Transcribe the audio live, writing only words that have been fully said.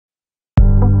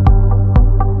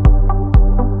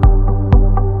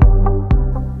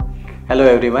Hello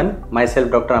everyone,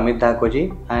 myself Dr. Amit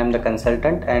Dhakoji. I am the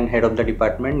consultant and head of the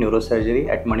department neurosurgery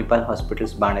at Manipal Hospital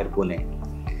Pune.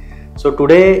 So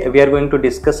today we are going to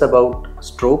discuss about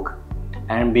stroke,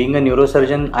 and being a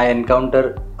neurosurgeon I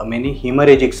encounter many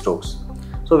haemorrhagic strokes.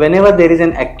 So whenever there is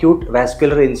an acute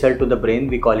vascular insult to the brain,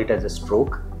 we call it as a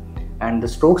stroke, and the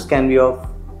strokes can be of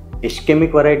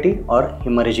ischemic variety or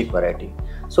haemorrhagic variety.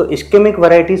 So ischemic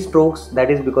variety strokes, that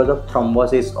is because of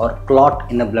thrombosis or clot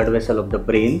in a blood vessel of the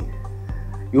brain,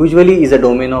 usually is a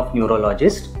domain of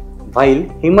neurologists, while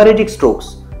haemorrhagic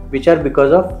strokes, which are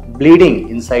because of bleeding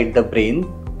inside the brain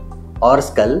or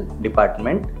skull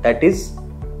department, that is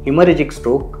haemorrhagic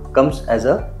stroke comes as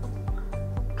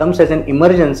an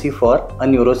emergency for a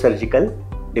neurosurgical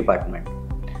department.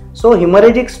 So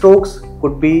hemorrhagic strokes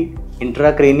could be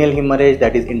intracranial hemorrhage,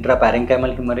 that is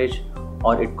intraparenchymal hemorrhage,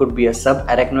 or it could be a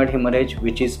subarachnoid hemorrhage,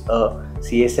 which is a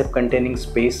CSF containing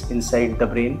space inside the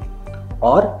brain,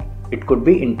 or it could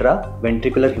be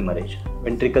intraventricular hemorrhage.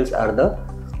 Ventricles are the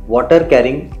water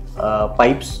carrying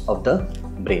pipes of the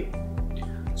brain.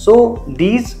 So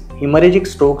these hemorrhagic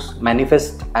strokes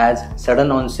manifest as sudden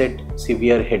onset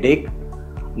severe headache,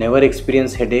 never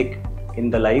experienced headache in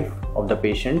the life of the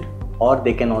patient, or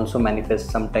they can also manifest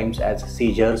sometimes as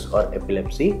seizures or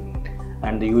epilepsy.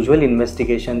 And the usual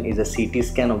investigation is a CT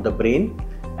scan of the brain,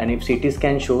 and if CT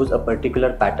scan shows a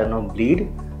particular pattern of bleed,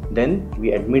 then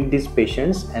we admit these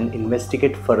patients and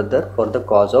investigate further for the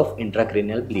cause of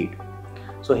intracranial bleed.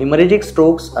 So hemorrhagic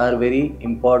strokes are very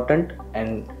important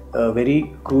and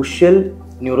very crucial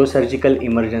neurosurgical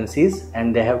emergencies,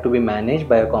 and they have to be managed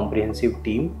by a comprehensive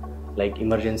team like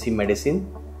emergency medicine,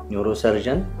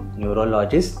 neurosurgeon,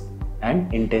 neurologist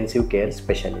and intensive care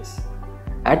specialists.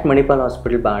 At Manipal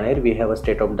Hospital Pune, we have a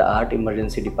state-of-the-art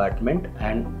emergency department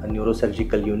and a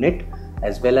neurosurgical unit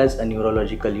as well as a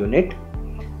neurological unit,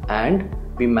 and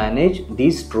we manage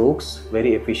these strokes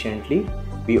very efficiently.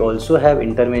 We also have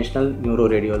interventional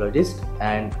neuroradiologists,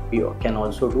 and we can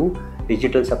also do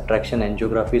digital subtraction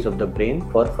angiographies of the brain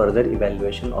for further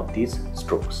evaluation of these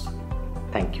strokes.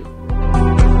 Thank you.